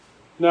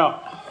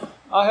Now,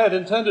 I had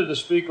intended to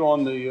speak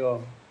on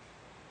the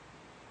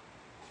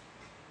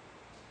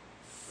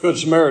Good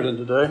Samaritan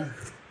today,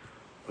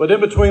 but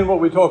in between what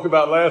we talked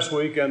about last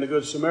week and the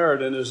Good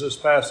Samaritan is this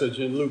passage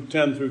in Luke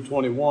 10 through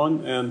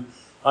 21, and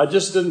I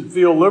just didn't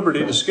feel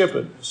liberty to skip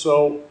it.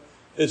 So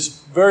it's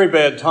very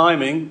bad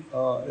timing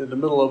in the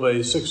middle of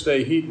a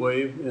 6-day heat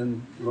wave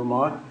in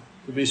Vermont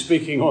to be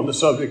speaking on the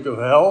subject of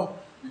hell.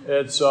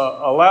 It's a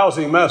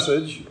lousy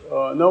message.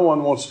 No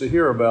one wants to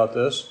hear about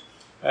this,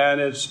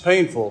 and it's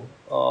painful.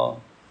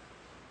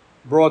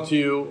 Brought to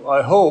you,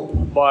 I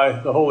hope, by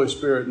the Holy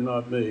Spirit and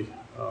not me.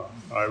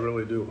 I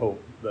really do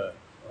hope that.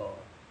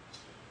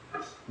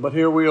 But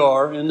here we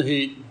are in the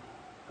heat,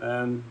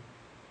 and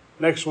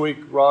next week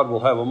Rod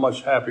will have a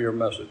much happier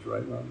message,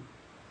 right, Rod?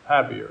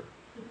 Happier.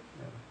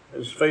 Yeah.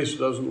 His face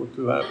doesn't look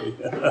too happy.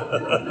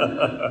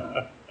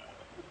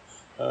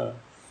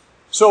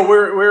 So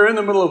we're in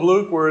the middle of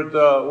Luke.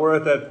 We're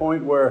at that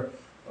point where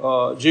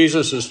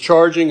Jesus is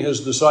charging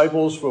his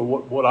disciples for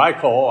what I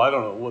call, I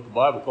don't know what the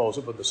Bible calls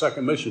it, but the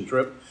second mission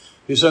trip.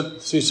 He sent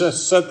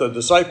the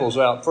disciples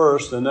out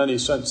first, and then he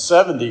sent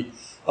 70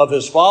 of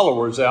his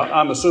followers out.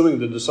 I'm assuming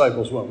the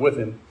disciples went with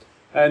him.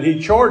 And he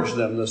charged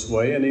them this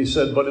way, and he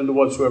said, "But into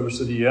whatsoever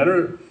city ye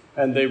enter,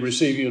 and they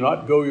receive you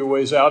not, go your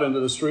ways out into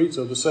the streets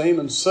of the same,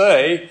 and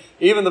say,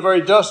 even the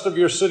very dust of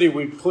your city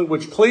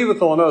which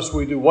cleaveth on us,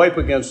 we do wipe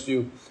against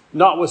you.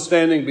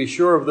 Notwithstanding, be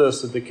sure of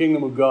this, that the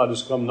kingdom of God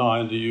is come nigh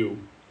unto you."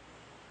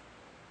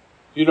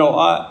 You know,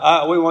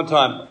 we one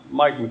time,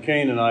 Mike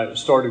McCain and I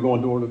started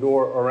going door to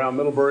door around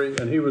Middlebury,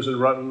 and he was in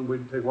Rutland.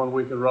 We'd take 1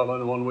 week in Rutland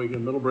and 1 week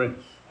in Middlebury.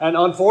 And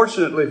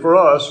unfortunately for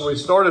us, we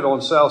started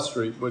on South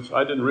Street, which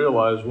I didn't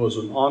realize was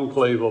an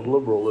enclave of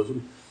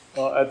liberalism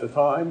at the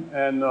time.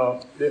 And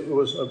it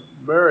was a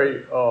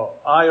very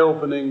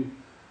eye-opening,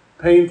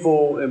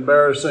 painful,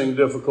 embarrassing,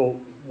 difficult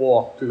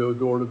walk to go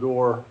door to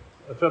door,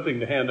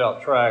 attempting to hand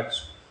out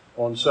tracts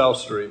on South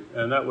Street.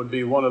 And that would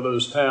be one of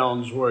those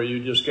towns where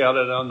you just get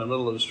out in the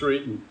middle of the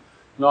street and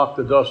knock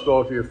the dust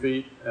off your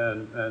feet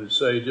and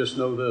say, just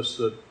know this,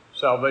 that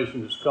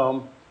salvation has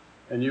come,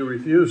 and you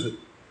refuse it.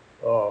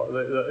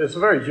 It's a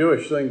very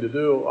Jewish thing to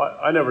do.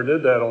 I never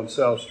did that on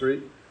South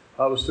Street.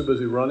 I was too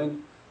busy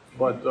running.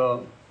 But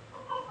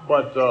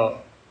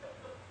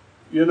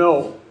you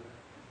know,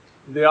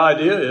 the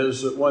idea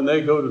is that when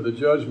they go to the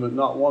judgment,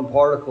 not one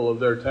particle of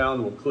their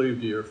town will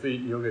cleave to your feet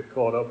and you'll get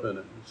caught up in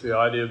it. It's the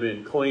idea of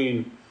being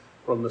clean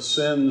from the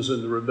sins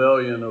and the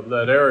rebellion of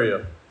that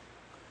area.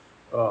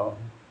 But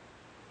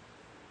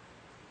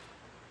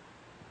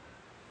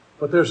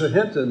there's a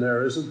hint in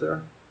there, isn't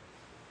there?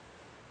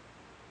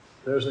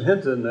 There's a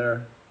hint in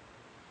there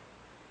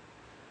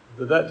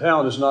that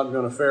town is not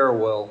going to fare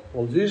well.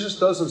 Well, Jesus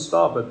doesn't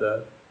stop at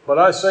that. But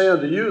I say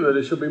unto you that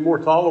it shall be more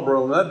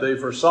tolerable in that day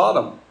for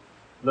Sodom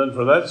than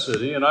for that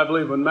city. And I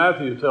believe when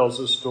Matthew tells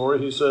this story,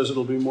 he says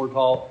it'll be more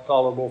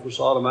tolerable for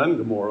Sodom and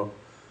Gomorrah.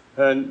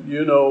 And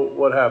you know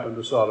what happened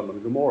to Sodom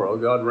and Gomorrah.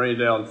 God rained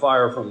down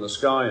fire from the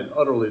sky and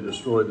utterly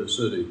destroyed the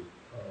city.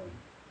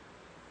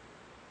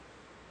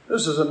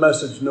 This is a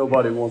message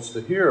nobody wants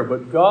to hear,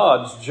 but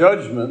God's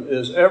judgment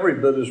is every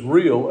bit as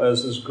real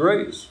as his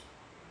grace.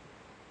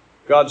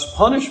 God's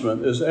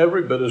punishment is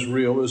every bit as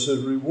real as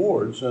his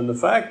rewards. And the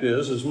fact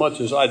is, as much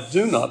as I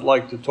do not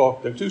like to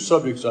talk, there are two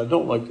subjects I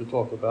don't like to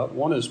talk about.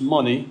 One is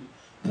money,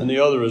 and the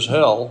other is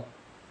hell.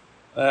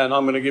 And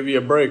I'm going to give you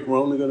a break. We're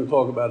only going to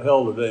talk about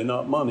hell today,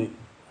 not money.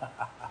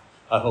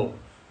 I hope.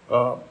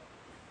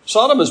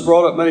 Sodom is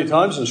brought up many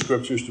times in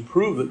Scriptures to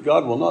prove that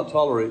God will not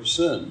tolerate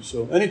sin.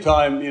 So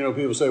anytime,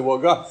 people say, well,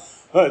 God,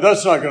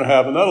 that's not going to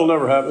happen. That'll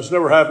never happen. It's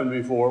never happened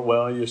before.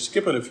 Well, you're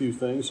skipping a few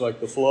things like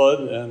the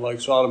flood and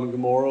like Sodom and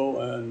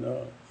Gomorrah and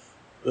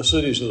the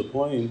cities of the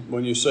plain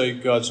when you say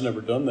God's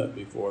never done that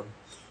before.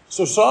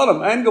 So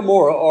Sodom and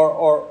Gomorrah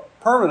are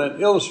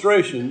permanent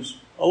illustrations,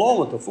 along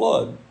with the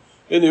flood,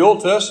 in the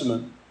Old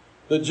Testament,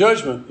 that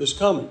judgment is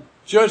coming.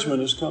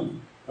 Judgment is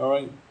coming. All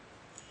right?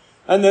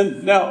 And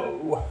then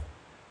now,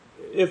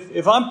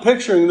 if I'm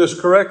picturing this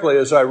correctly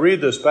as I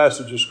read this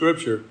passage of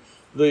Scripture,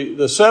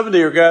 the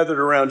 70 are gathered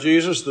around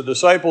Jesus, the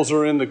disciples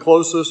are in the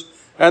closest,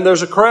 and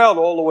there's a crowd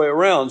all the way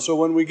around. So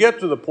when we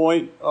get to the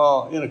point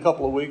in a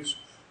couple of weeks,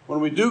 when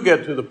we do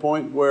get to the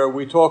point where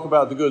we talk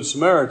about the Good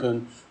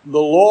Samaritan,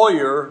 the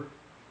lawyer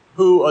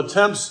who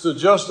attempts to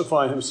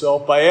justify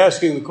himself by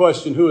asking the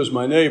question, who is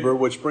my neighbor,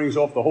 which brings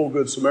off the whole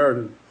Good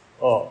Samaritan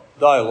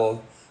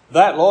dialogue,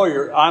 that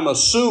lawyer, I'm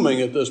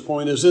assuming at this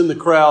point, is in the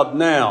crowd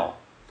now.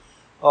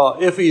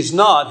 If he's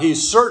not,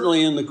 he's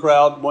certainly in the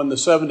crowd when the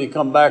 70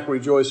 come back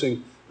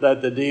rejoicing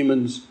that the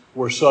demons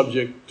were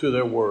subject to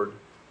their word.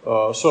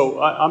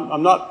 So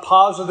I'm not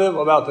positive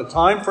about the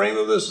time frame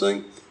of this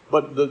thing,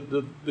 but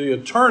the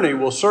attorney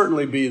will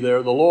certainly be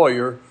there, the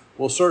lawyer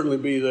will certainly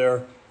be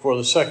there for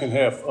the second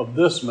half of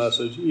this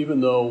message,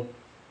 even though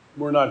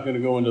we're not going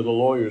to go into the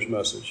lawyer's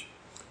message.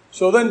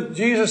 So then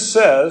Jesus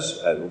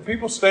says,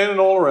 people standing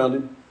all around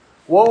him,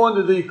 woe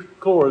unto thee,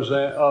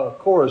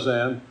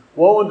 Chorazin,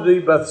 Woe unto thee,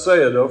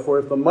 Bethsaida, for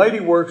if the mighty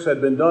works had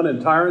been done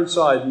in Tyre and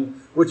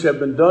Sidon, which have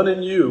been done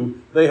in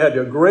you, they had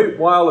a great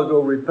while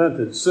ago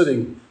repented,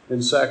 sitting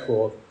in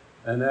sackcloth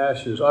and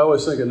ashes. I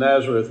always think of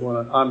Nazareth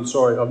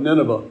of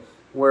Nineveh,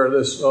 where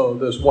this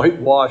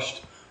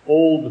whitewashed,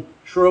 old,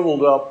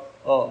 shriveled up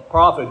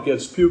prophet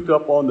gets puked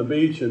up on the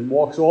beach and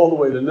walks all the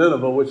way to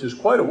Nineveh, which is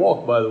quite a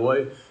walk, by the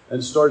way,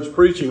 and starts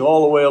preaching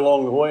all the way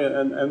along the way,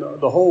 and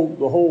the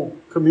whole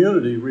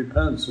community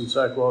repents in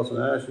sackcloth and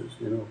ashes,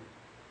 you know.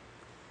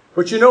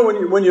 But you know,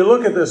 when you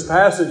look at this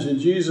passage and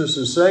Jesus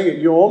is saying it,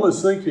 you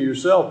almost think to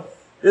yourself,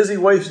 is he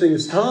wasting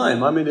his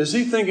time? I mean, is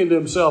he thinking to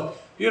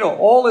himself, you know,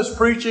 all this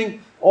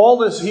preaching, all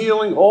this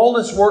healing, all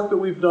this work that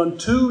we've done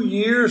 2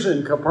 years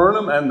in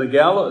Capernaum and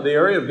the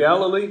area of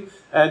Galilee,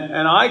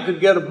 and I could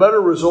get a better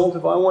result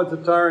if I went to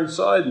Tyre and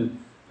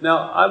Sidon.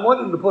 Now, I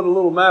wanted to put a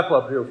little map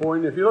up here for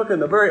you. If you look in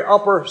the very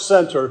upper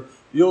center,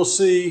 you'll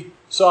see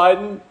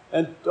Sidon,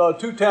 and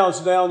 2 towns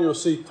down, you'll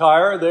see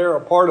Tyre. They're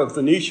a part of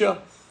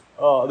Phoenicia.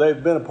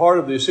 They've been a part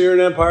of the Assyrian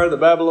Empire, the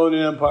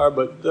Babylonian Empire,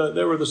 but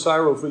they were the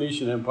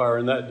Syro-Phoenician Empire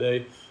in that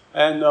day.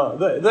 And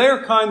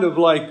they're kind of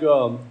like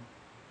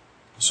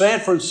San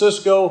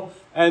Francisco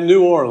and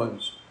New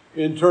Orleans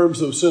in terms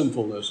of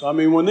sinfulness. I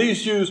mean, when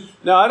these Jews...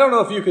 Now, I don't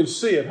know if you can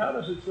see it. How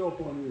does it show up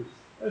on you?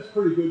 That's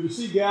pretty good. You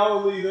see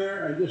Galilee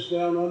there, and just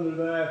down under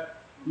that,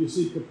 you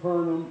see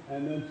Capernaum,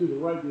 and then to the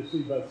right, you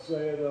see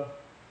Bethsaida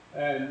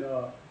and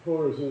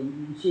Chorazin.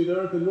 You can see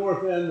they're at the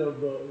north end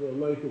of the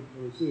lake of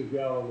the Sea of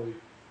Galilee.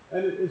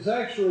 And it's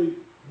actually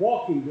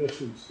walking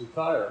distance to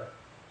Tyre.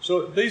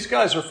 So these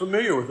guys are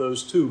familiar with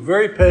those two.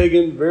 Very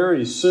pagan,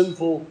 very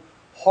sinful,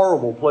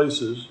 horrible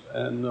places.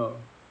 And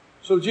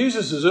so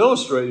Jesus is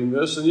illustrating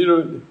this. And, you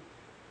know,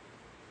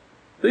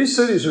 these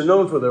cities are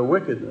known for their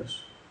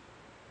wickedness.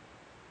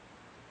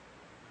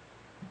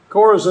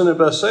 Chorazin and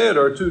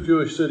Bethsaida are 2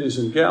 Jewish cities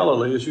in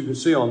Galilee, as you can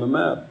see on the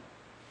map.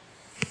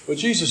 But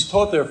Jesus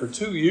taught there for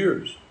 2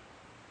 years.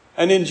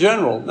 And in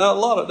general,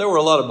 now there were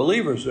a lot of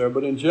believers there,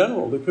 but in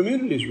general, the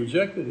communities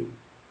rejected him.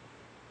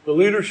 The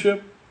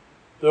leadership,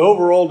 the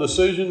overall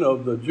decision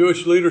of the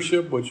Jewish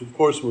leadership, which of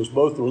course was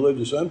both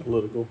religious and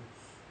political,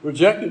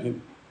 rejected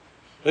him.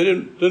 They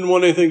didn't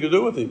want anything to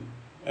do with him.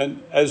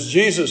 And as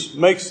Jesus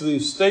makes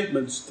these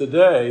statements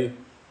today,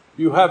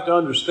 you have to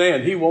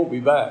understand he won't be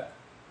back.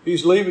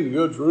 He's leaving to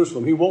go to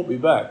Jerusalem. He won't be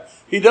back.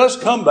 He does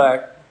come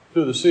back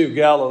to the Sea of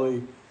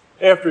Galilee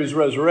after he's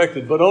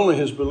resurrected, but only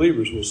his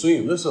believers will see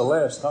him. This is the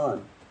last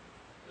time.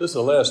 This is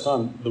the last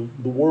time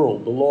the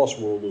world, the lost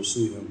world, will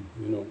see him,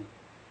 you know.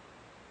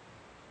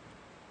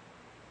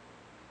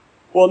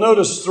 Well,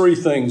 notice 3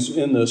 things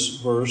in this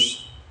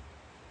verse.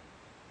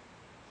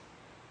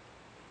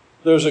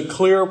 There's a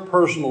clear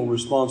personal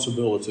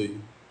responsibility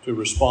to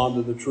respond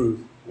to the truth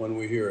when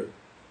we hear it.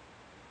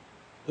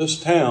 These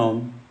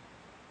towns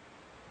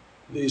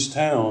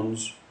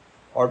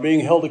are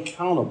being held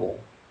accountable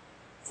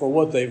for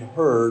what they've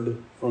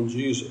heard from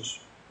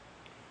Jesus.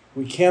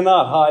 We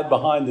cannot hide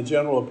behind the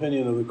general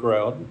opinion of the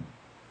crowd.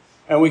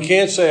 And we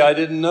can't say, I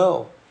didn't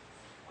know.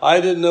 I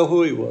didn't know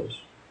who he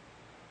was.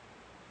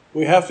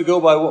 We have to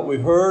go by what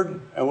we heard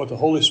and what the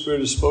Holy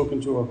Spirit has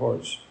spoken to our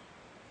hearts.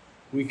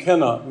 We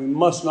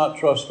must not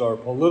trust our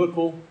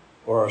political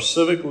or our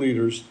civic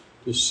leaders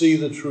to see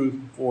the truth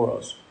for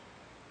us.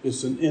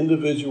 It's an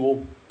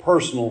individual,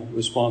 personal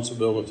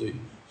responsibility.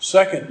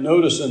 Second,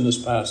 notice in this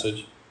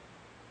passage,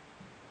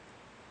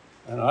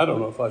 and I don't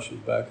know if I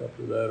should back up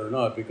to that or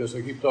not, because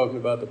I keep talking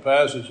about the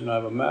passage and I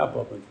have a map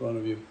up in front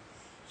of you.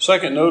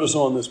 Second, notice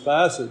on this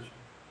passage,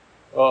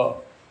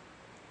 to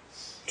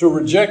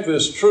reject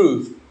this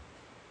truth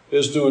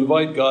is to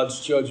invite God's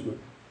judgment.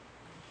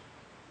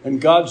 And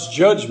God's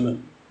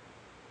judgment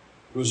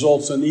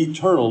results in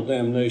eternal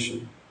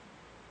damnation.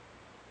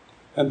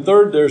 And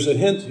third, there's a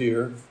hint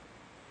here.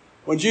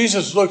 When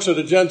Jesus looks at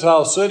a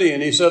Gentile city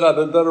and he said, I've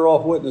been better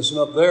off witnessing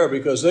up there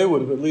because they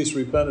would have at least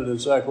repented in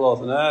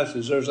sackcloth and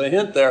ashes, there's a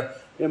hint there.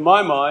 In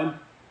my mind,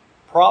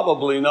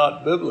 probably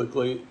not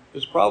biblically,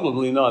 it's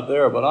probably not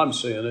there, but I'm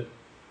seeing it,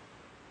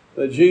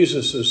 that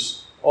Jesus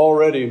has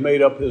already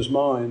made up his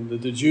mind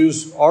that the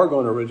Jews are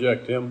going to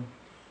reject him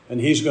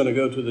and he's going to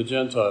go to the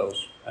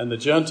Gentiles, and the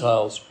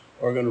Gentiles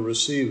are going to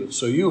receive it.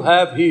 So you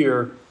have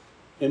here,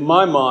 in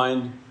my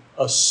mind,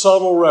 a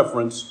subtle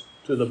reference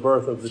to the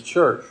birth of the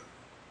church,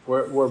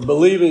 where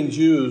believing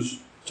Jews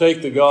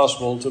take the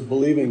gospel to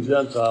believing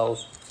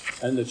Gentiles,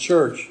 and the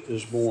church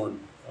is born.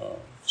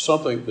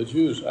 Something the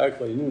Jews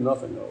actually knew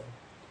nothing of.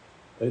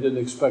 They didn't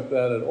expect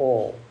that at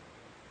all.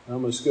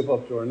 I'm going to skip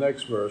up to our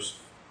next verse.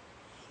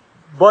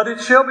 But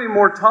it shall be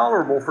more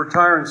tolerable for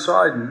Tyre and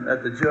Sidon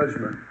at the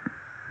judgment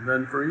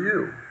than for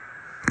you.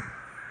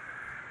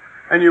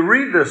 And you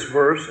read this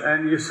verse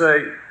and you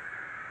say,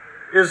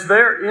 is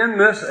there in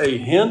this a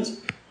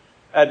hint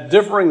at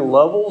differing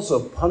levels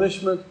of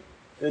punishment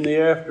in the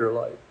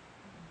afterlife?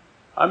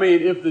 I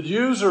mean, if the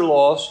Jews are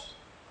lost,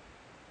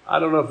 I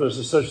don't know if there's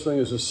a such thing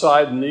as a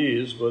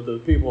Sidonese, but the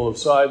people of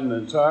Sidon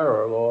and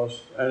Tyre are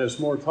lost, and it's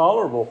more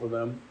tolerable for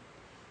them.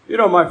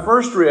 My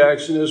first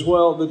reaction is,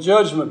 well, the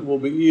judgment will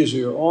be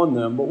easier on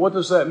them. But what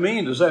does that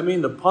mean? Does that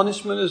mean the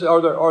punishment is,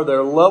 are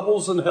there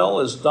levels in hell?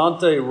 Is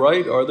Dante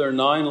right? Are there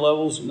 9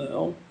 levels in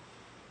hell?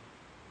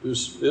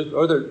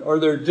 Are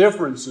there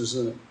differences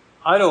in it?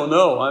 I don't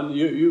know.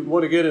 You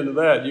want to get into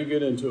that, you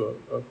get into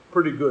a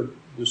pretty good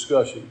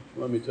discussion,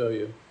 let me tell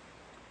you.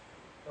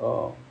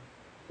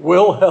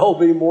 Will hell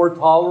be more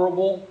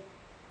tolerable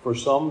for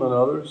some than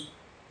others?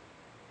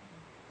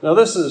 Now,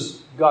 this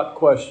has got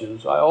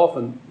questions. I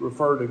often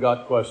refer to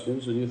got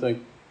questions, and you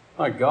think,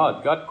 my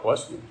God, got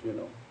questions,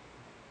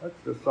 That's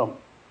just some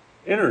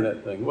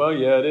internet thing. Well,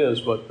 yeah, it is,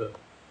 but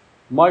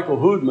Michael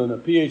Hoodman, a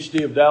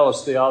PhD of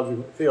Dallas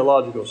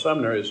Theological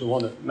Seminary, is the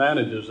one that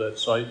manages that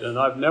site, and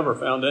I've never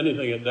found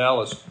anything at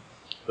Dallas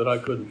that I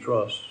couldn't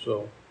trust.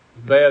 So,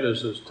 as bad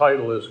as his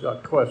title is,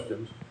 Got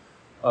Questions,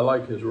 I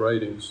like his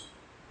writings.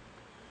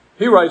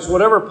 He writes,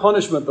 whatever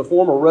punishment the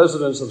former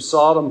residents of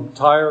Sodom,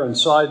 Tyre, and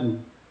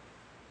Sidon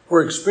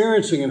were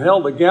experiencing in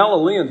hell, the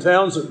Galilean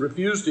towns that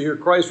refused to hear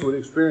Christ would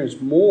experience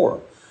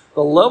more.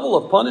 The level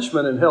of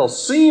punishment in hell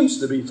seems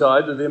to be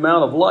tied to the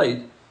amount of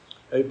light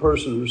a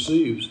person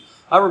receives.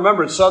 I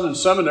remember at Southern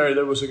Seminary,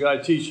 there was a guy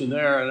teaching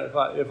there,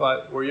 and if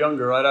I were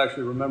younger, I'd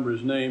actually remember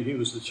his name. He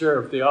was the chair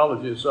of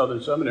theology at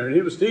Southern Seminary, and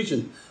he was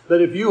teaching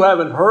that if you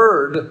haven't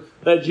heard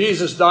that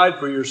Jesus died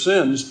for your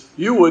sins,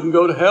 you wouldn't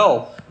go to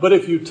hell. But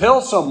if you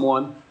tell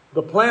someone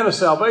the plan of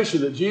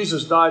salvation, that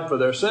Jesus died for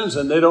their sins,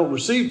 and they don't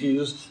receive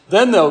Jesus,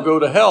 then they'll go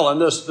to hell.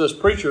 And this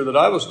preacher that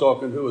I was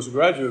talking to, who was a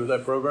graduate of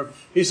that program,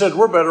 he said,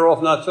 we're better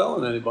off not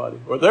telling anybody,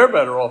 or they're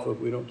better off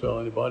if we don't tell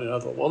anybody. And I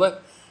thought, well,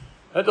 that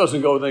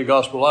doesn't go with any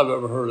gospel I've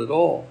ever heard at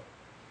all.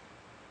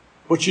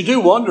 But you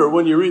do wonder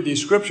when you read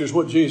these scriptures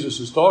what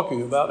Jesus is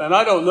talking about. And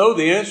I don't know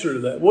the answer to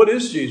that. What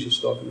is Jesus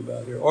talking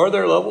about here? Are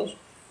there levels?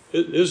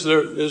 Is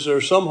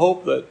there some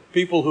hope that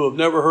people who have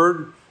never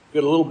heard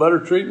get a little better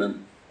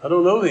treatment? I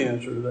don't know the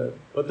answer to that.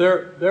 But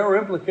there are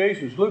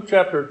implications. Luke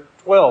chapter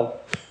 12.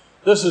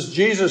 This is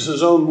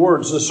Jesus' own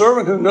words. The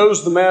servant who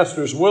knows the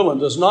master's will and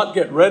does not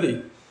get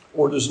ready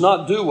or does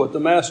not do what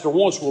the master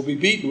wants will be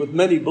beaten with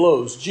many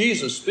blows.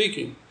 Jesus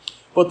speaking.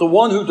 But the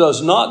one who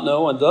does not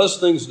know and does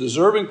things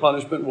deserving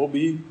punishment will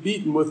be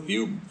beaten with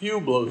few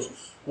blows.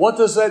 What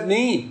does that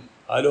mean?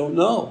 I don't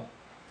know.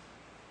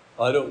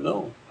 I'd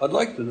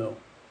like to know.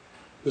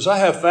 Because I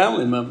have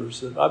family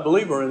members that I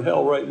believe are in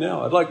hell right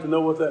now. I'd like to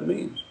know what that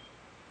means.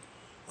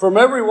 From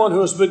everyone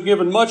who has been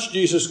given much,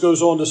 Jesus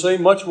goes on to say,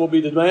 much will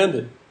be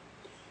demanded.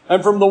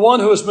 And from the one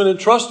who has been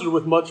entrusted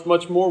with much,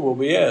 much more will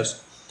be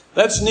asked.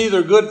 That's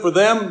neither good for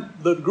them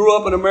that grew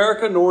up in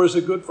America, nor is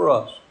it good for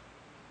us.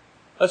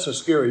 That's a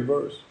scary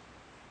verse.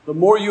 The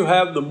more you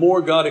have, the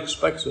more God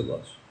expects of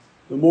us.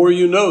 The more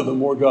you know, the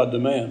more God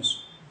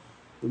demands.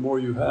 The more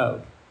you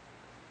have.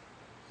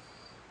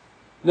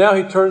 Now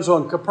he turns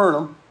on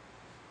Capernaum.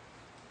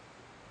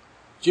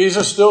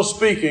 Jesus still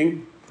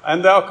speaking.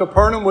 And thou,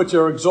 Capernaum, which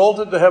are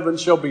exalted to heaven,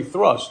 shall be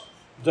thrust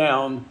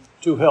down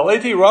to hell.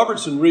 A.T.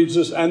 Robertson reads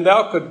this, and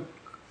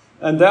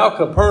thou,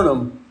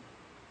 Capernaum,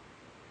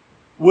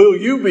 will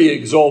you be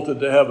exalted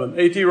to heaven?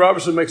 A.T.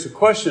 Robertson makes a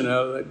question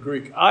out of that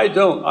Greek. I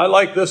don't. I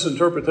like this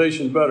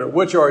interpretation better.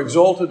 Which are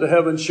exalted to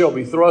heaven shall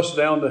be thrust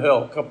down to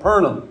hell.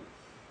 Capernaum,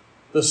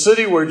 the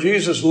city where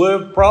Jesus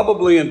lived,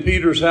 probably in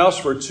Peter's house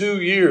for 2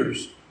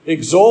 years,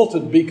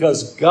 exalted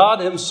because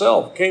God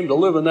himself came to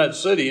live in that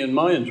city, in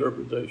my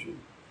interpretation.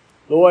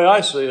 The way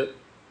I see it,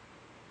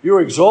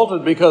 you're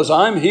exalted because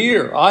I'm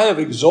here. I have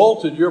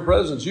exalted your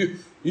presence.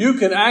 You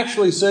can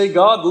actually say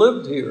God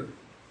lived here.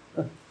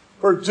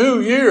 For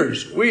 2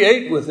 years, we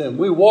ate with him.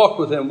 We walked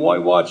with him. We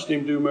watched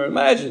him do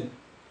miracles.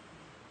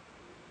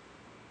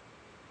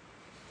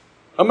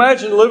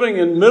 Imagine living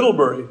in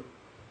Middlebury,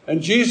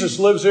 and Jesus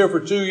lives here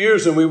for 2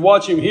 years, and we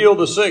watch him heal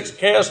the sick,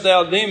 cast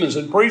out demons,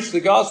 and preach the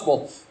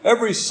gospel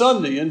every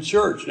Sunday in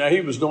church. Now,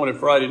 he was doing it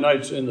Friday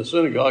nights in the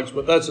synagogues,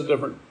 but that's a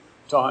different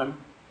time.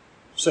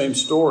 Same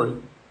story.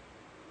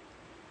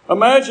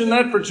 Imagine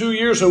that for 2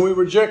 years, and we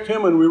reject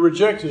him, and we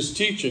reject his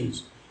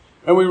teachings,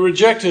 and we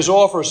reject his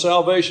offer of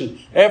salvation.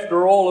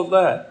 After all of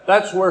that,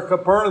 that's where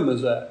Capernaum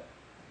is at.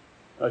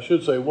 I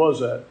should say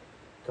was at.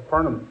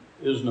 Capernaum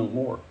is no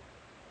more.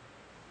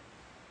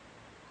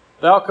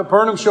 Thou,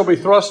 Capernaum, shall be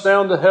thrust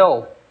down to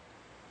hell.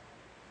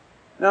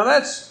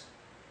 Now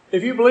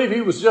if you believe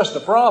he was just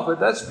a prophet,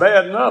 that's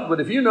bad enough. But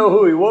if you know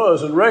who he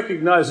was and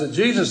recognize that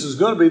Jesus is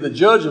going to be the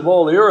judge of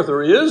all the earth,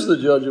 or he is the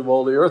judge of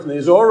all the earth, and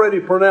he's already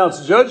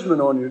pronounced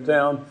judgment on your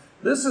town,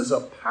 this is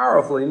a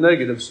powerfully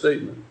negative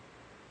statement.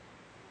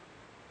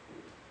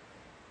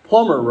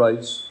 Plummer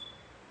writes,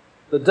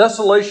 the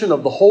desolation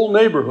of the whole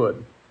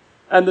neighborhood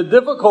and the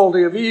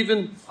difficulty of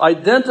even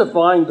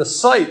identifying the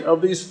site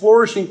of these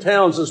flourishing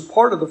towns as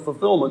part of the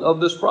fulfillment of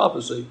this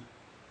prophecy.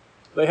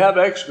 They have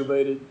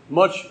excavated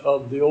much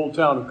of the old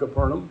town of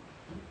Capernaum,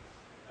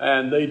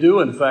 and they do,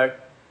 in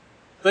fact,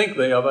 think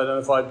they have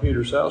identified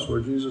Peter's house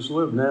where Jesus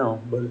lived now,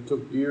 but it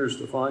took years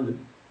to find it.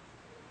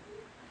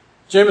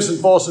 Jameson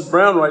Fawcett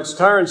Brown writes,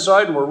 Tyre and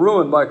Sidon were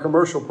ruined by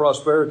commercial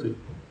prosperity.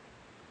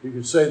 You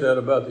could say that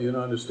about the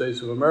United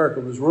States of America.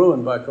 It was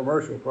ruined by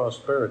commercial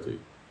prosperity.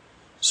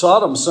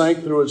 Sodom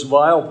sank through its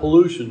vile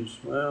pollutions.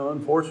 Well,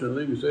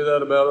 unfortunately, you can say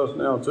that about us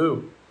now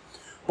too.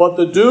 But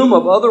the doom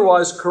of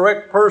otherwise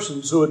correct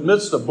persons who,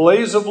 amidst a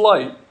blaze of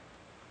light,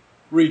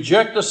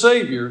 reject a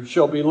Savior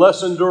shall be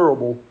less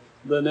endurable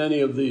than any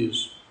of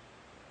these.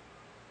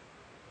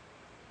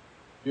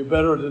 You're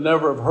better to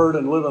never have heard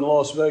and live in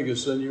Las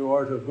Vegas than you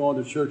are to have gone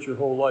to church your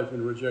whole life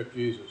and reject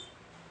Jesus.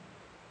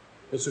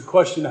 It's a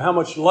question of how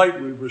much light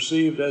we've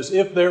received, as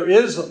if there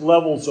is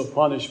levels of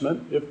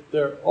punishment, if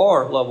there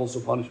are levels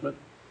of punishment.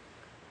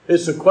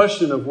 It's a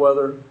question of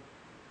whether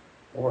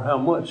or how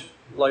much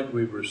light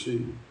we've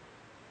received.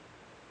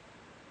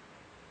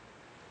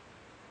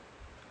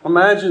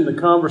 Imagine the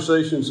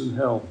conversations in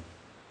hell.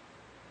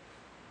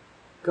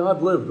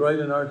 God lived right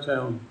in our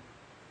town,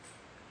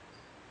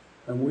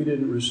 and we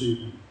didn't receive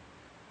him.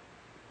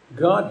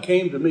 God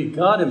came to me.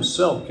 God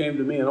himself came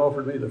to me and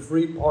offered me the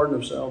free pardon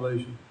of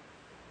salvation,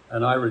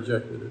 and I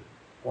rejected it.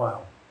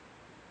 Wow.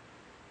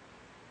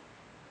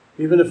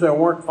 Even if there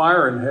weren't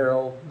fire in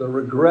hell, the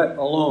regret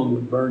alone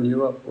would burn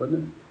you up,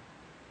 wouldn't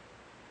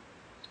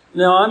it?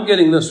 Now, I'm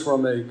getting this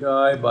from a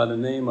guy by the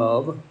name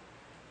of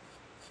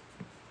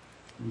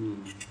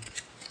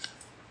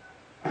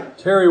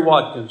Terry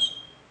Watkins.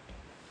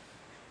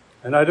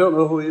 And I don't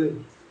know who he is,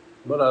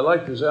 but I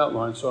liked his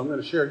outline, so I'm going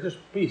to share just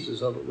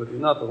pieces of it with you,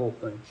 not the whole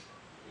thing.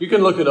 You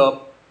can look it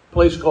up,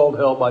 Place Called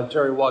Hell by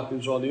Terry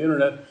Watkins on the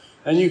internet,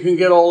 and you can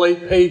get all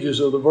 8 pages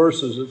of the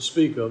verses that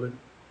speak of it.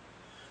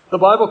 The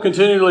Bible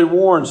continually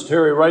warns,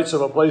 Terry writes,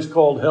 of a place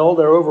called hell.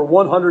 There are over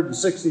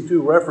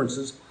 162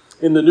 references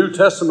in the New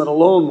Testament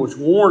alone which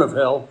warn of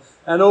hell,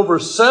 and over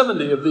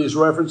 70 of these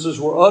references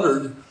were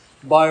uttered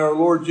by our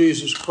Lord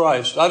Jesus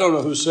Christ. I don't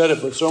know who said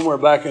it, but somewhere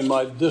back in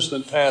my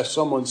distant past,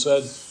 someone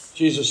said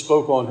Jesus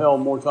spoke on hell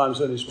more times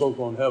than he spoke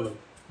on heaven.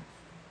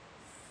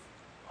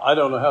 I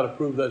don't know how to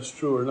prove that's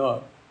true or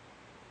not,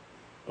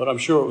 but I'm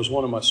sure it was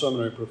one of my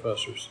seminary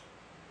professors.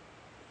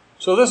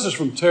 So this is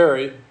from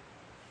Terry.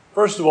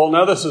 First of all,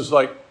 now this is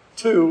like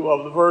 2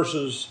 of the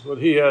verses that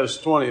he has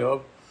 20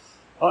 of.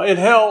 In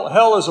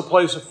hell is a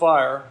place of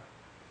fire.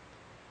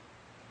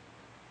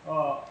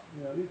 You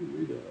can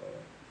read that.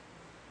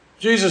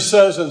 Jesus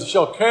says, and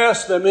shall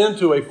cast them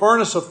into a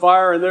furnace of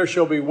fire, and there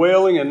shall be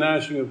wailing and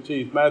gnashing of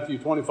teeth. Matthew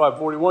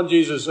 25:41,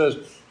 Jesus says,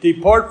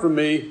 depart from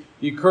me,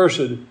 ye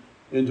cursed,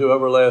 into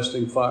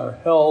everlasting fire.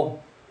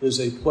 Hell is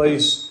a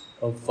place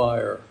of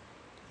fire.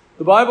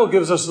 The Bible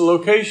gives us the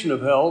location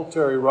of hell,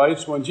 Terry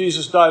writes. When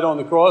Jesus died on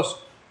the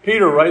cross,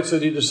 Peter writes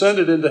that he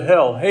descended into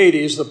hell,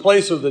 Hades, the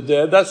place of the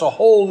dead. That's a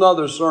whole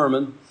nother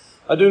sermon.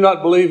 I do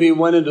not believe he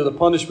went into the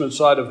punishment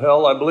side of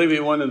hell. I believe he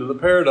went into the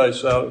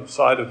paradise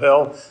side of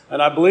hell.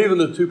 And I believe in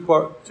the two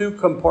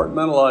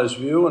compartmentalized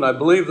view. And I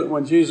believe that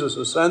when Jesus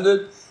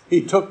ascended,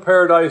 he took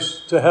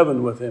paradise to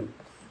heaven with him.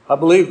 I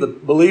believe the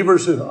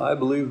believers.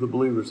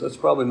 That's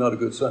probably not a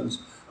good sentence.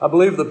 I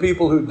believe the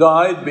people who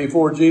died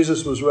before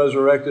Jesus was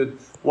resurrected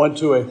went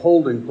to a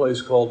holding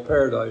place called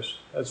paradise.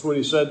 That's what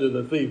he said to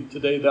the thief.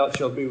 Today thou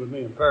shalt be with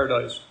me in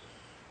paradise.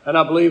 And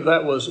I believe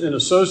that was in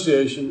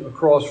association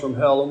across from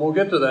hell. And we'll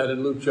get to that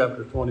in Luke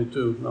chapter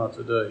 22, not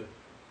today.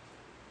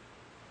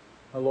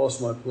 I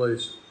lost my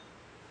place.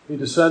 He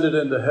descended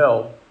into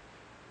hell.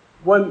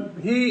 When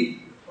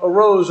he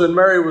arose and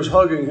Mary was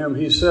hugging him,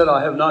 he said,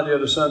 I have not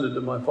yet ascended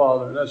to my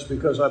Father. And that's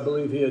because I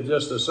believe he had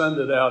just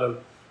ascended out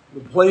of the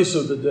place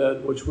of the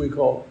dead, which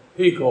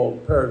he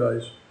called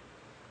paradise.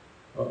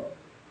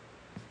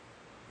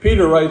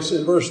 Peter writes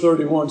in verse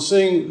 31,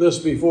 seeing this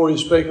before he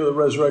spake of the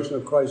resurrection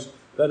of Christ,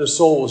 that his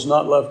soul was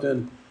not left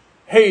in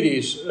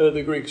Hades,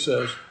 the Greek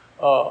says.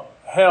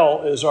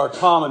 Hell is our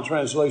common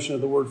translation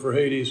of the word for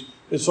Hades.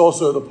 It's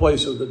also the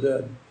place of the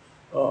dead,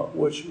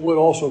 which would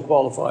also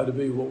qualify to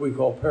be what we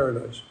call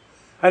paradise.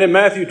 And in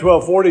Matthew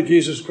 12:40,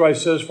 Jesus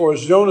Christ says, for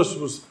as Jonas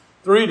was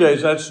 3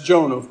 days, that's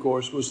Jonah, of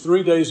course, was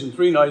 3 days and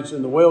 3 nights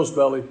in the whale's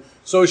belly,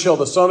 so shall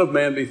the Son of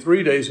Man be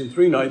 3 days and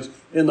 3 nights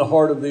in the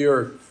heart of the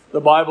earth.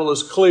 The Bible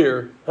is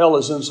clear. Hell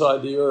is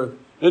inside the earth.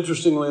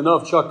 Interestingly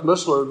enough, Chuck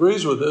Missler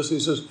agrees with this.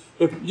 He says,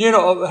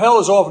 hell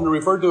is often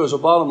referred to as a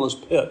bottomless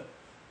pit.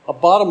 A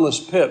bottomless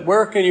pit.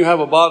 Where can you have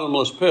a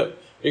bottomless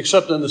pit?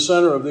 Except in the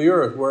center of the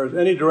earth, where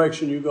any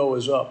direction you go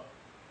is up.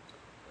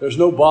 There's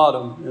no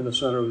bottom in the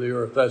center of the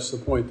earth. That's the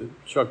point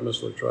that Chuck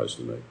Missler tries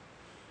to make.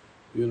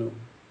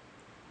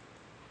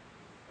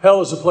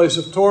 Hell is a place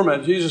of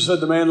torment. Jesus said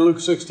to man in Luke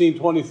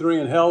 16:23,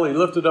 in hell he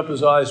lifted up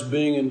his eyes,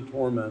 being in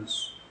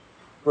torments.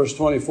 Verse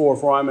 24,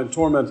 for I am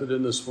tormented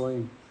in this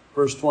flame.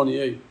 Verse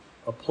 28,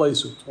 a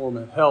place of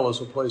torment. Hell is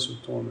a place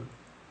of torment.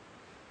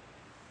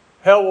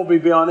 Hell will be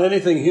beyond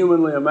anything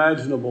humanly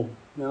imaginable.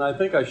 And I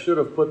think I should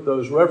have put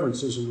those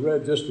references in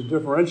red just to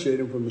differentiate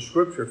them from the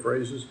scripture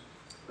phrases.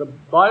 The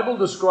Bible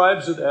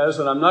describes it as,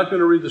 and I'm not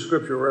going to read the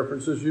scripture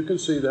references, you can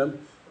see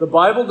them. The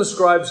Bible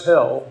describes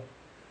hell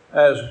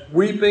as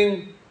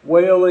weeping,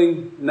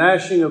 wailing,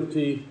 gnashing of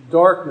teeth,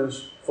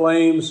 darkness,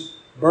 flames,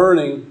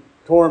 burning,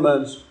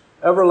 torments,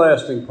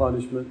 everlasting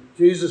punishment.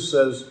 Jesus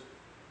says,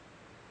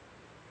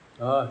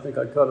 I think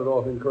I cut it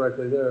off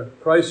incorrectly there.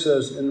 Christ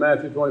says in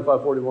Matthew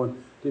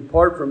 25:41,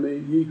 "Depart from me,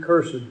 ye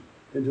cursed,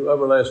 into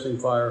everlasting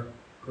fire,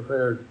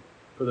 prepared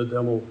for the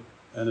devil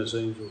and his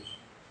angels."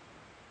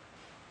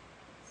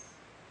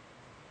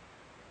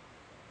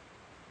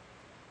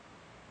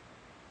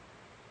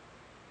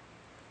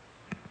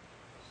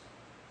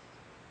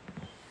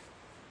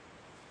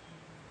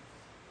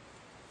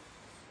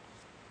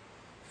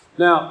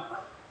 Now,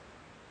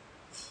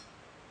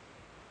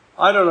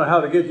 I don't know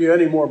how to get you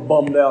any more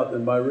bummed out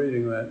than by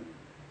reading that.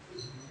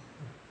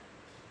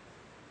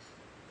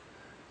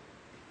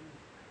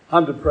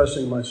 I'm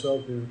depressing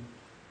myself here.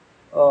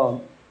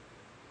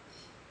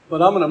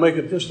 But I'm going to make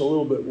it just a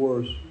little bit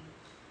worse.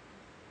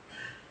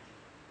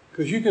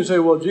 Because you can say,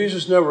 well,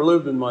 Jesus never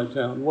lived in my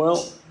town.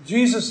 Well,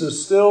 Jesus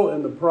is still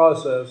in the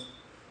process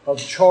of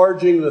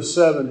charging the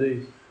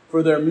 70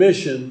 for their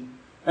mission.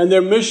 And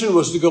their mission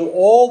was to go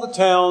all the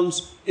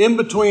towns in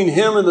between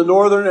him and the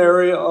northern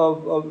area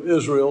of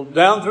Israel,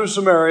 down through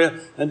Samaria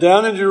and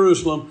down in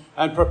Jerusalem,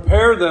 and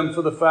prepare them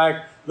for the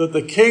fact that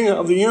the King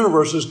of the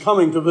universe is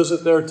coming to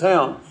visit their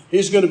town.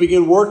 He's going to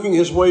begin working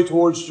his way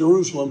towards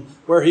Jerusalem,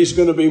 where he's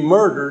going to be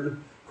murdered,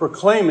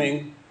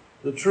 proclaiming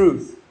the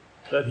truth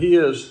that he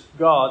is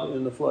God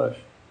in the flesh.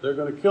 They're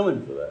going to kill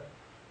him for that.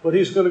 But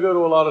he's going to go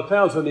to a lot of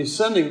towns, and he's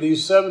sending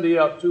these 70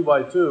 out 2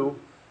 by 2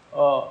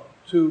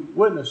 to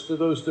witness to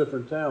those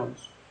different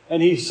towns.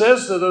 And he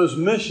says to those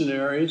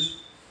missionaries,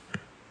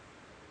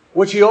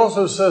 which he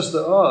also says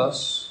to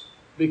us,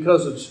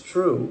 because it's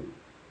true,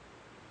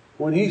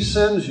 when he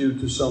sends you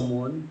to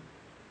someone,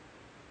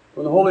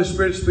 when the Holy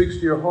Spirit speaks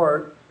to your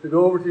heart, to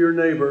go over to your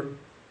neighbor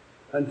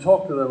and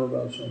talk to them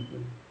about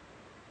something,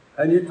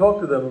 and you talk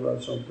to them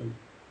about something,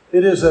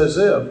 it is as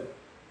if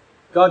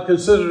God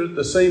considered it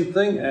the same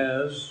thing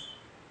as,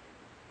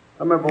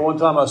 I remember one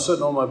time I was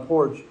sitting on my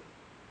porch,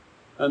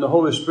 and the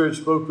Holy Spirit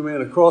spoke to me,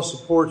 and across the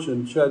porch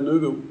in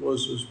Chattanooga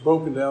was this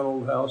broken down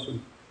old house,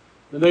 and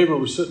the neighbor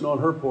was sitting on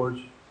her porch,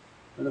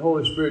 and the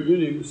Holy Spirit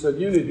said,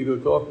 you need to go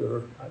talk to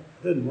her. I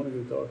didn't want to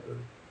go talk to her.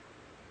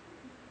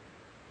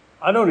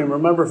 I don't even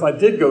remember if I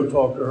did go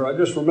talk to her. I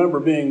just remember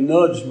being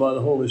nudged by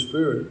the Holy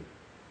Spirit.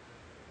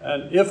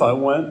 And if I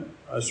went,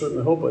 I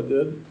certainly hope I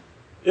did,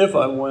 if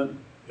I went,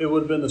 it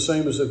would have been the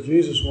same as if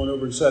Jesus went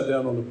over and sat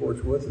down on the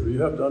porch with her.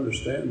 You have to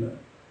understand that.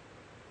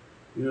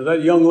 You know,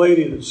 that young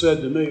lady that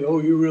said to me, oh,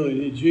 you really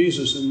need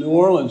Jesus in New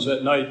Orleans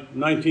that night,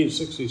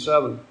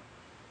 1967,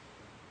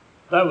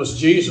 that was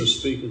Jesus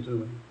speaking to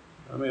me.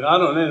 I mean, I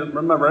don't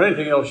remember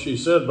anything else she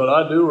said, but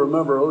I do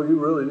remember, oh, you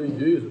really need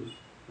Jesus.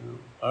 You know,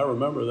 I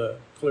remember that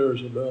clear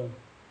as a bell.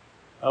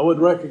 I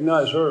wouldn't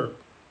recognize her,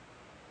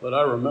 but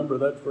I remember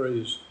that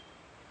phrase.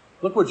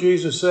 Look what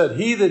Jesus said.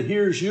 He that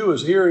hears you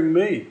is hearing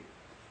me,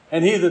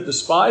 and he that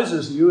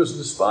despises you is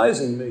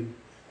despising me.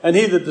 And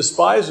he that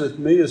despiseth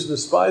me is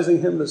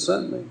despising him that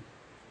sent me.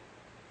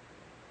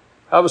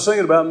 I was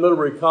thinking about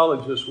Middlebury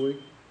College this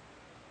week.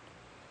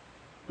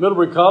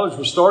 Middlebury College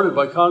was started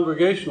by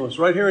Congregationalists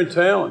right here in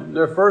town.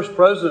 Their first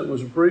president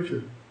was a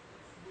preacher.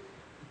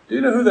 Do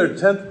you know who their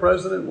 10th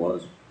president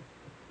was?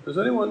 Does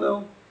anyone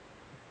know?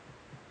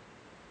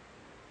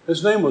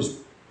 His name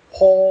was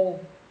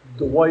Paul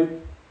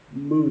Dwight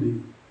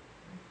Moody,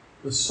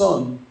 the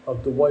son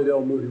of Dwight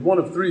L. Moody, one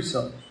of 3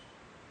 sons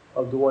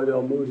of Dwight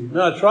L. Moody.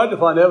 Now, I tried to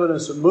find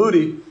evidence that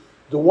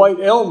Dwight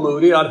L.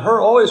 Moody,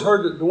 always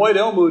heard that Dwight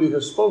L. Moody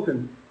had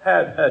spoken,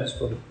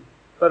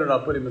 better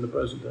not put him in the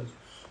present tense,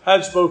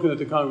 had spoken at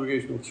the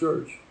Congregational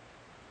Church.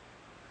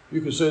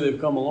 You could say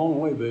they've come a long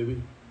way,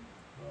 baby.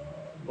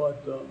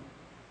 But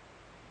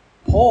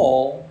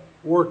Paul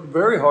worked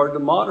very hard to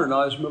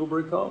modernize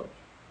Middlebury College.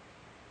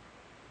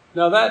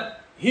 Now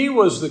he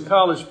was the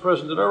college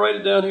president. Did I write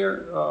it down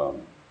here?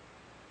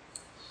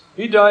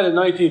 He died in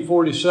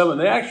 1947.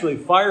 They actually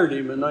fired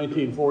him in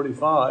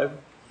 1945.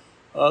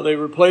 They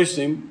replaced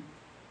him,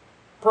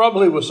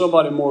 probably with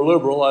somebody more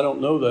liberal. I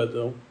don't know that,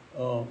 though.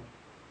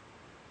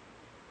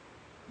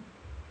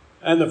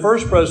 And the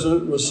first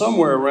president was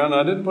somewhere around,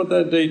 I didn't put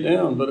that date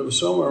down, but it was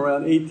somewhere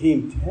around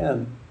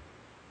 1810.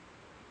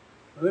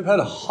 And they've had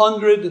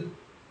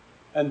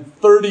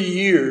 130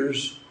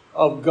 years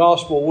of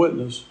gospel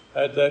witness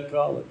at that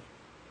college.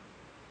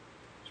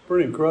 It's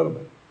pretty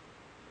incredible.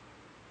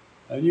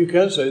 And you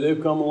can say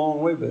they've come a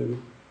long way, baby.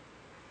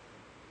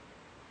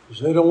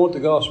 Because they don't want the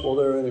gospel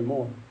there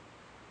anymore.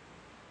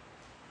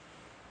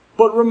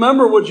 But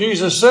remember what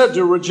Jesus said.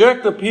 To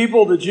reject the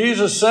people that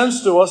Jesus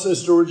sends to us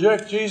is to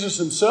reject Jesus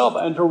himself.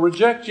 And to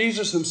reject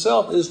Jesus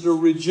himself is to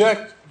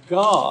reject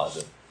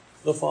God,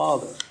 the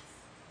Father.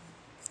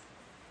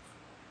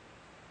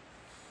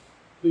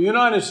 The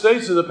United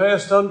States in the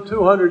past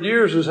 200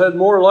 years has had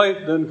more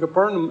light than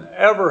Capernaum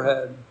ever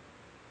had,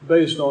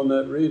 based on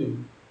that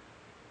reading.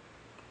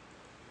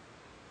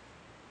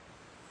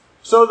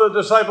 So the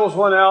disciples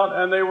went out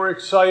and they were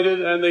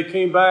excited, and they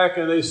came back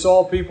and they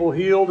saw people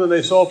healed and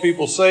they saw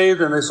people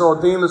saved and they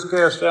saw demons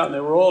cast out, and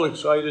they were all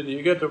excited. And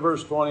you get to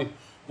verse 20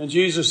 and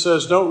Jesus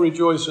says, don't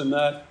rejoice in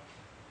that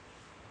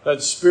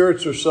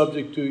spirits are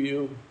subject to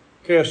you.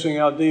 Casting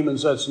out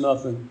demons, that's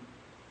nothing.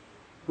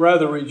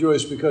 Rather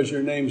rejoice because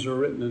your names are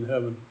written in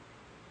heaven.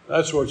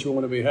 That's what you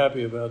want to be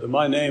happy about, that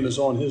my name is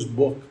on his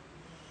book.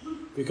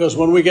 Because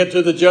when we get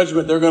to the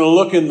judgment, they're going to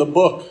look in the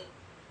book,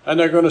 and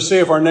they're going to see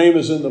if our name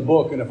is in the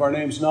book. And if our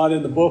name's not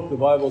in the book, the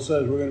Bible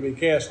says we're going to be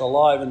cast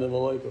alive into the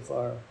lake of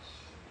fire.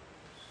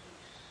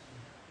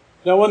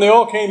 Now, when they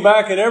all came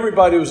back and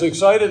everybody was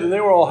excited and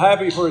they were all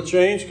happy for a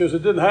change, because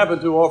it didn't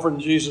happen too often in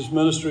Jesus'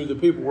 ministry, the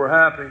people were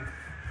happy.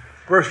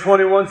 Verse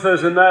 21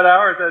 says, in that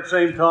hour at that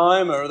same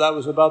time, or that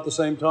was about the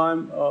same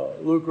time,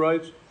 Luke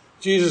writes,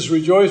 Jesus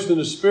rejoiced in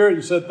his spirit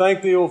and said,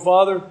 thank thee, O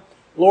Father,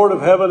 Lord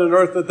of heaven and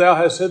earth, that thou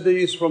hast hid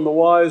these from the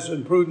wise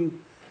and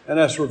prudent, and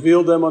hast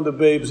revealed them unto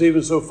babes.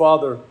 Even so,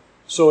 Father,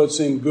 so it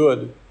seemed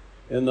good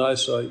in thy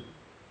sight.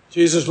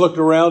 Jesus looked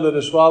around at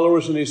his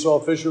followers, and he saw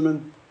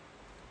fishermen.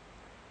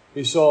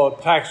 He saw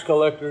tax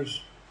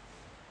collectors.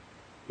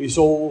 He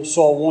saw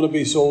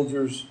wannabe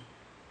soldiers.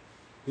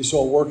 He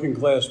saw working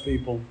class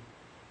people.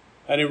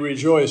 And he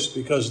rejoiced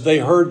because they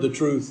heard the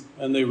truth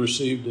and they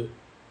received it.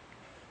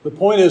 The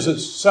point is that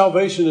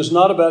salvation is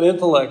not about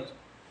intellect.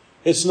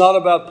 It's not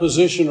about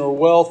position or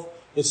wealth.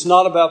 It's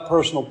not about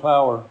personal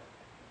power.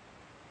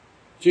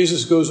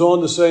 Jesus goes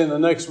on to say in the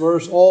next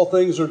verse, all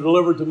things are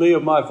delivered to me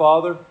of my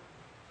Father.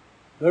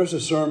 There's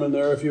a sermon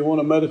there if you want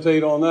to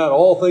meditate on that.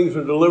 All things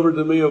are delivered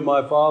to me of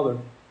my Father.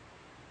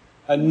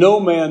 And no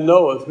man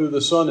knoweth who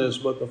the Son is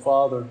but the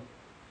Father,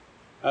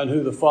 and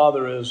who the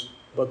Father is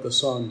but the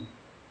Son,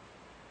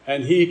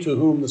 and he to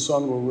whom the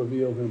Son will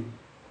reveal him.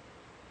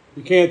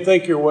 You can't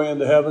think your way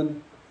into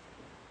heaven.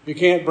 You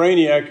can't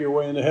brainiac your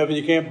way into heaven.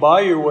 You can't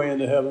buy your way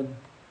into heaven.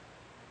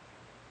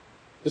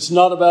 It's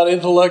not about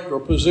intellect or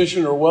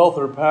position or wealth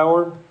or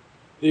power.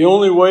 The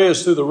only way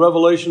is through the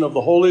revelation of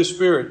the Holy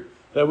Spirit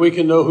that we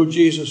can know who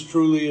Jesus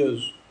truly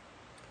is.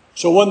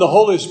 So when the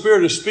Holy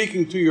Spirit is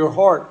speaking to your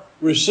heart,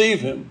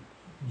 receive him.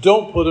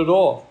 Don't put it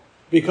off.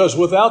 Because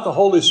without the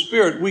Holy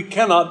Spirit, we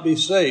cannot be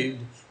saved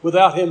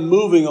without him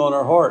moving on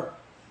our heart.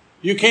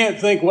 You can't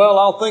think, well,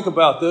 I'll think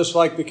about this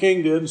like the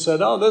king did and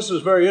said, oh, this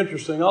is very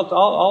interesting.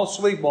 I'll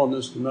sleep on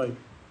this tonight.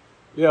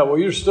 Yeah, well,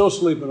 you're still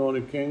sleeping on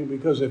it, king,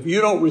 because if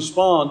you don't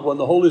respond when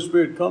the Holy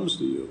Spirit comes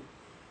to you,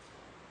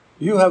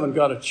 you haven't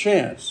got a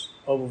chance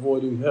of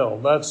avoiding hell.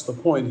 That's the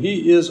point.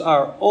 He is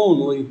our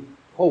only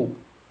hope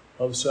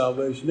of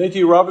salvation.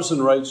 A.T.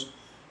 Robertson writes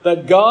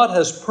that God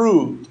has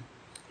proved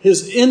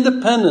his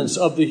independence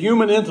of the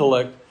human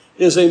intellect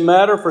is a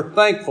matter for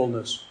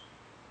thankfulness.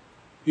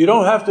 You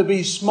don't have to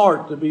be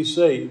smart to be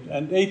saved.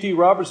 And A.T.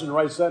 Robertson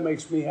writes, that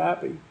makes me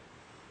happy.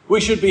 We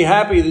should be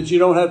happy that you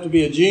don't have to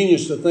be a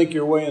genius to think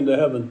your way into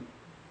heaven.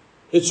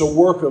 It's a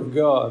work of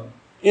God.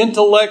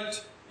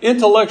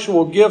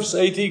 Intellectual gifts,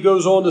 A.T.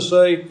 goes on to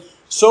say,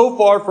 so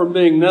far from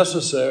being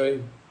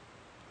necessary,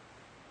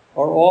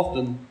 are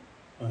often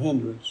a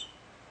hindrance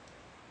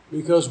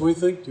because we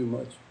think too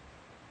much.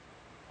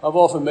 I've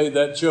often made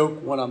that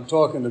joke when I'm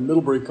talking to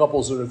Middlebury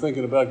couples that are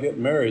thinking about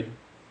getting married.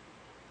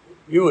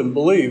 You wouldn't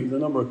believe the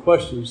number of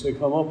questions they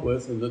come up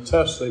with and the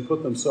tests they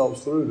put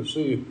themselves through to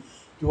see,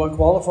 do I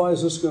qualify?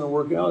 Is this going to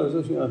work out? Is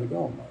this going to think,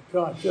 oh my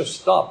God,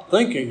 just stop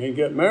thinking and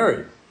get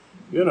married.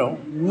 You know,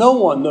 no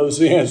one knows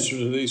the answer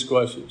to these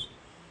questions.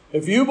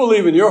 If you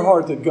believe in your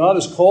heart that God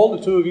has called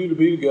the two of you to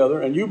be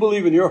together, and you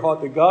believe in your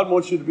heart that God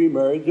wants you to be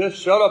married,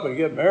 just shut up and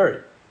get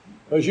married.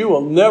 Because you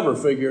will never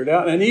figure it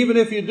out. And even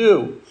if you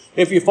do,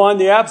 if you find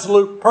the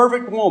absolute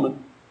perfect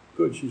woman,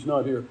 good, she's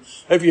not here.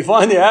 If you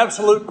find the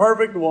absolute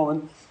perfect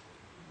woman,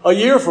 a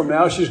year from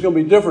now, she's going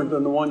to be different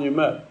than the one you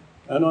met.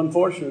 And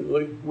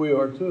unfortunately, we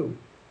are too.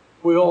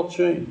 We all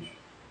change.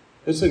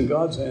 It's in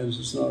God's hands.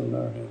 It's not in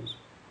our hands.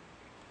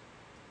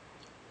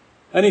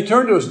 And he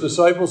turned to his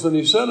disciples and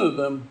he said to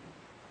them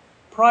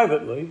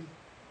privately,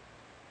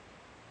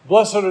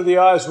 blessed are the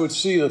eyes which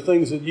see the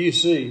things that ye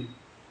see.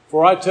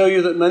 For I tell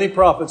you that many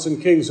prophets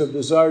and kings have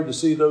desired to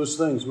see those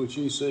things which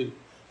ye see,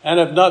 and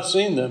have not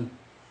seen them,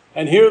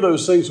 and hear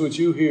those things which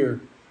you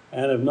hear,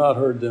 and have not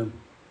heard them.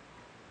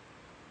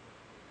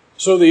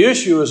 So the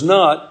issue is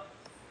not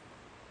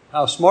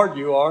how smart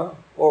you are,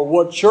 or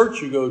what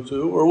church you go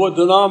to, or what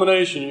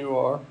denomination you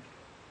are.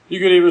 You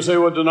could even say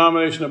what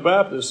denomination of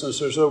Baptists, since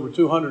there's over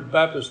 200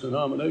 Baptist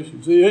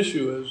denominations. The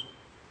issue is,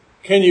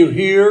 can you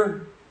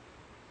hear?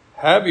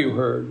 Have you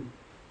heard?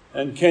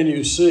 And can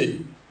you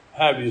see?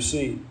 Have you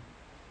seen?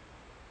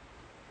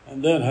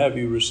 And then have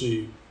you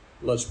received?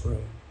 Let's pray.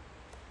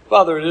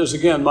 Father, it is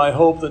again my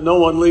hope that no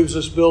one leaves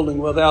this building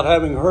without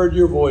having heard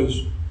your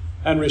voice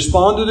and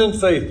responded in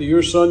faith to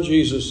your Son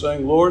Jesus,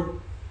 saying, Lord,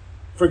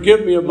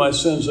 forgive me of my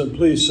sins and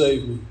please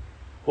save me.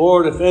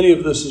 Lord, if any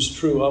of this is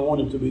true, I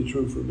want it to be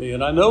true for me.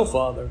 And I know,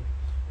 Father,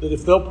 that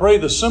if they'll pray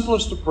the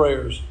simplest of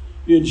prayers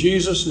in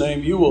Jesus'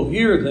 name, you will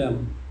hear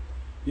them.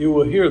 You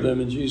will hear them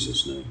in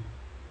Jesus' name.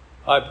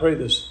 I pray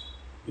this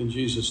in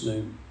Jesus'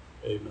 name.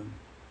 Amen.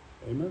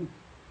 Amen.